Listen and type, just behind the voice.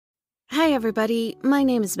Hi everybody, my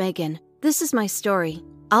name is Megan. This is my story.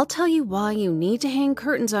 I'll tell you why you need to hang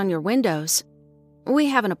curtains on your windows. We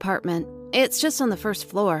have an apartment. It's just on the first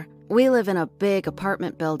floor. We live in a big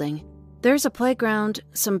apartment building. There's a playground,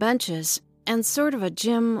 some benches, and sort of a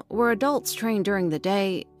gym where adults train during the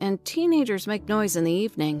day and teenagers make noise in the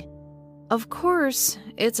evening. Of course,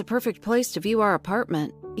 it's a perfect place to view our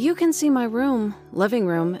apartment. You can see my room, living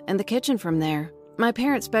room, and the kitchen from there. My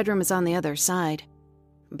parents' bedroom is on the other side.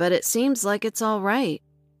 But it seems like it's all right.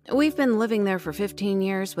 We've been living there for 15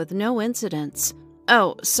 years with no incidents.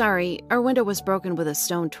 Oh, sorry, our window was broken with a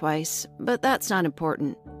stone twice, but that's not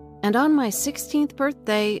important. And on my 16th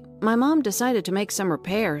birthday, my mom decided to make some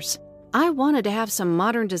repairs. I wanted to have some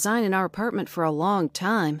modern design in our apartment for a long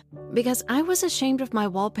time, because I was ashamed of my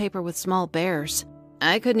wallpaper with small bears.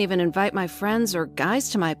 I couldn't even invite my friends or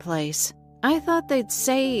guys to my place. I thought they'd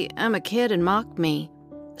say I'm a kid and mock me.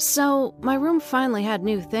 So, my room finally had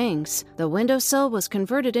new things. The windowsill was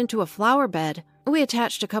converted into a flower bed. We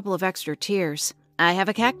attached a couple of extra tiers. I have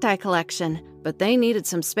a cacti collection, but they needed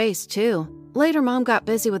some space too. Later, Mom got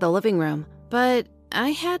busy with the living room, but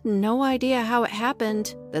I had no idea how it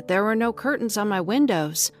happened that there were no curtains on my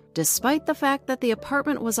windows, despite the fact that the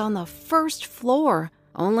apartment was on the first floor.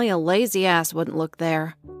 Only a lazy ass wouldn't look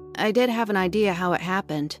there. I did have an idea how it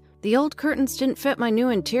happened. The old curtains didn't fit my new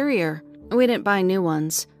interior. We didn't buy new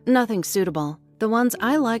ones. Nothing suitable. The ones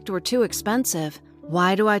I liked were too expensive.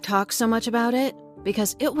 Why do I talk so much about it?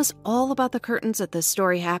 Because it was all about the curtains that this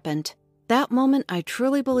story happened. That moment, I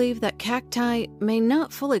truly believed that cacti may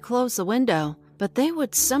not fully close the window, but they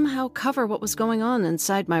would somehow cover what was going on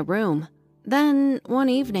inside my room. Then, one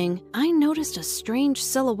evening, I noticed a strange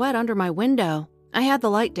silhouette under my window. I had the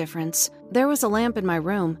light difference. There was a lamp in my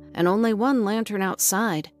room, and only one lantern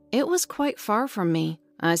outside. It was quite far from me.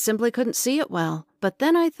 I simply couldn't see it well, but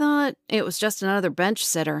then I thought it was just another bench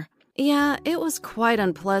sitter. Yeah, it was quite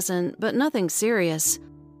unpleasant, but nothing serious.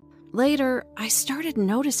 Later, I started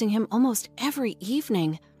noticing him almost every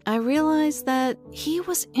evening. I realized that he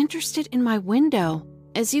was interested in my window.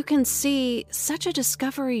 As you can see, such a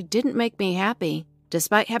discovery didn't make me happy.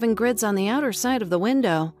 Despite having grids on the outer side of the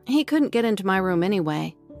window, he couldn't get into my room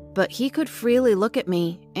anyway. But he could freely look at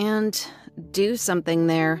me and do something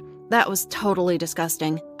there. That was totally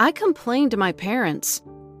disgusting. I complained to my parents.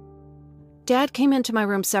 Dad came into my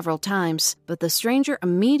room several times, but the stranger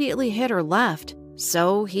immediately hid or left,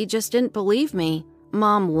 so he just didn't believe me.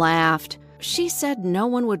 Mom laughed. She said no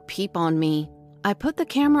one would peep on me. I put the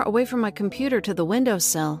camera away from my computer to the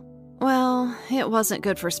windowsill. Well, it wasn't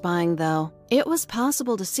good for spying, though. It was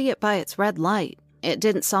possible to see it by its red light. It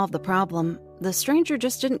didn't solve the problem. The stranger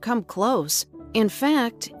just didn't come close. In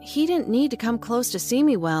fact, he didn't need to come close to see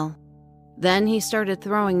me well. Then he started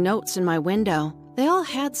throwing notes in my window. They all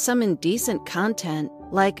had some indecent content,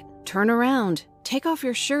 like turn around, take off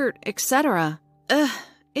your shirt, etc. Ugh,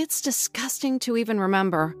 it's disgusting to even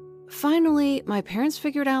remember. Finally, my parents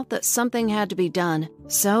figured out that something had to be done,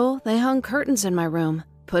 so they hung curtains in my room,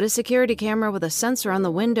 put a security camera with a sensor on the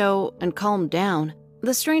window, and calmed down.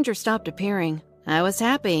 The stranger stopped appearing. I was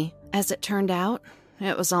happy. As it turned out,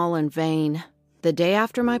 it was all in vain. The day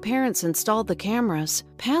after my parents installed the cameras,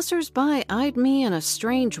 passers-by eyed me in a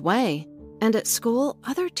strange way. And at school,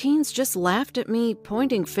 other teens just laughed at me,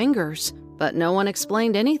 pointing fingers. But no one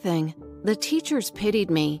explained anything. The teachers pitied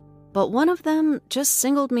me, but one of them just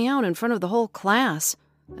singled me out in front of the whole class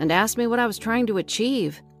and asked me what I was trying to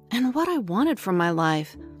achieve and what I wanted from my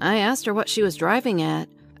life. I asked her what she was driving at,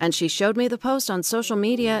 and she showed me the post on social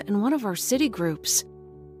media in one of our city groups.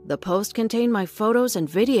 The post contained my photos and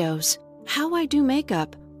videos. How I do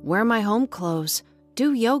makeup, wear my home clothes,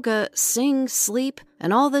 do yoga, sing, sleep,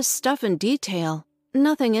 and all this stuff in detail.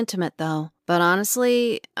 Nothing intimate, though. But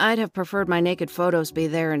honestly, I'd have preferred my naked photos be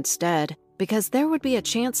there instead, because there would be a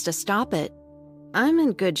chance to stop it. I'm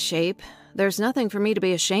in good shape. There's nothing for me to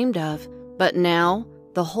be ashamed of. But now,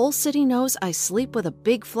 the whole city knows I sleep with a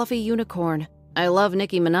big fluffy unicorn. I love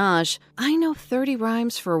Nicki Minaj. I know 30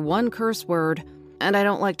 rhymes for one curse word, and I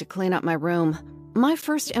don't like to clean up my room. My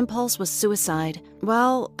first impulse was suicide.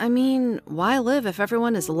 Well, I mean, why live if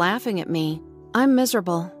everyone is laughing at me? I'm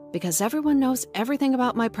miserable because everyone knows everything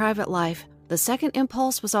about my private life. The second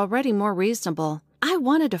impulse was already more reasonable. I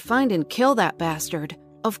wanted to find and kill that bastard.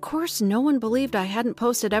 Of course, no one believed I hadn't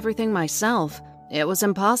posted everything myself. It was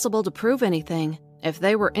impossible to prove anything. If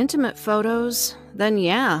they were intimate photos, then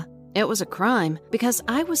yeah, it was a crime because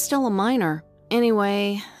I was still a minor.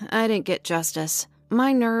 Anyway, I didn't get justice.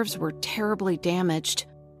 My nerves were terribly damaged.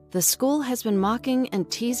 The school has been mocking and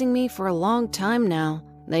teasing me for a long time now.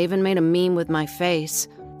 They even made a meme with my face.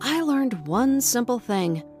 I learned one simple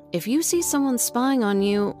thing. If you see someone spying on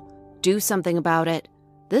you, Do something about it.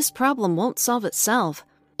 This problem won't solve itself.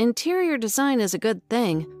 Interior design is a good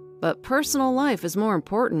thing, but personal life is more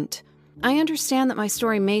important. I understand that my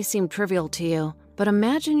story may seem trivial to you, but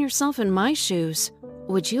imagine yourself in my shoes.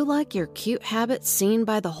 Would you like your cute habits seen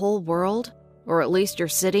by the whole world? Or at least your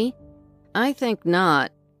city? I think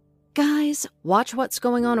not. Guys, watch what's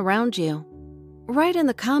going on around you. Write in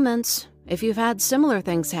the comments if you've had similar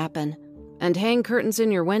things happen, and hang curtains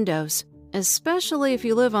in your windows, especially if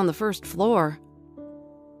you live on the first floor.